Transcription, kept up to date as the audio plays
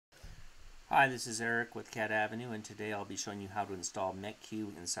Hi, this is Eric with CAD Avenue, and today I'll be showing you how to install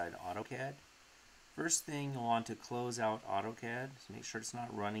Mech-Q inside AutoCAD. First thing, you'll want to close out AutoCAD, so make sure it's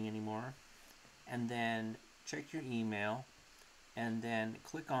not running anymore. And then check your email, and then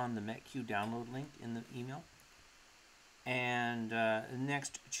click on the Mech-Q download link in the email. And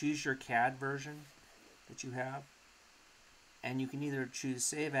next, choose your CAD version that you have. And you can either choose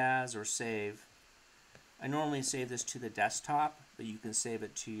Save As or Save. I normally save this to the desktop, but you can save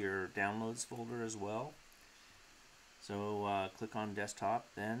it to your downloads folder as well. So click on desktop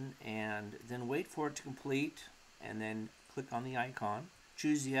then, and then wait for it to complete, and then click on the icon.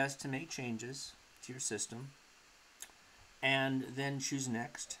 Choose yes to make changes to your system, and then choose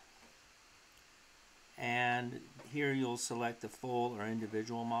next. And here you'll select the full or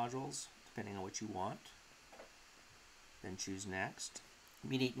individual modules, depending on what you want. Then choose next.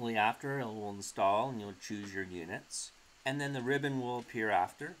 Immediately after, it will install and you'll choose your units. And then the ribbon will appear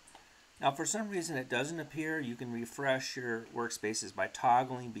after. Now, for some reason it doesn't appear, you can refresh your workspaces by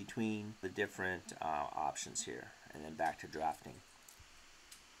toggling between the different options here, and then back to drafting.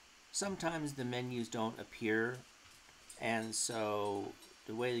 Sometimes the menus don't appear, and so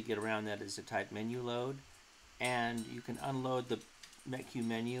the way to get around that is to type MENULOAD, and you can unload the Mech-Q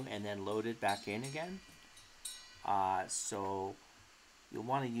menu and then load it back in again. So you'll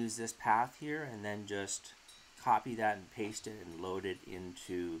want to use this path here and then just copy that and paste it and load it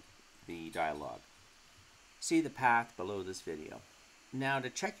into the dialog. See the path below this video. Now to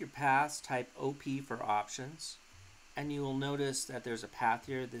check your paths, type OP for options, and you will notice that there's a path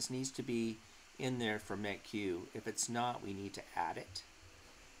here. This needs to be in there for Mech-Q. If it's not, we need to add it.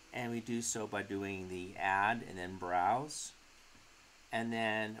 And we do so by doing the add and then browse, and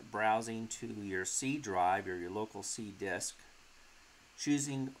then browsing to your C drive or your local C disk,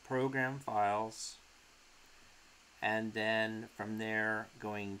 choosing program files, and then from there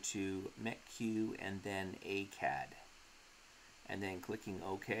going to Mech-Q and then AutoCAD, and then clicking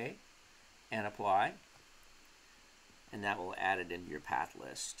OK and apply, and that will add it into your path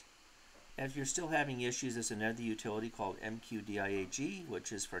list. If you're still having issues, there's another utility called MQDIAG,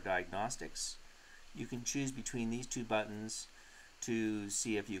 which is for diagnostics. You can choose between these two buttons to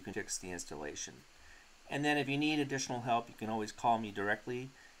see if you can fix the installation. And then if you need additional help, you can always call me directly,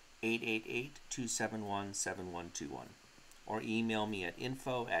 888-271-7121, or email me at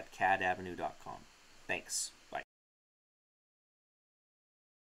info@cadavenue.com. Thanks. Bye.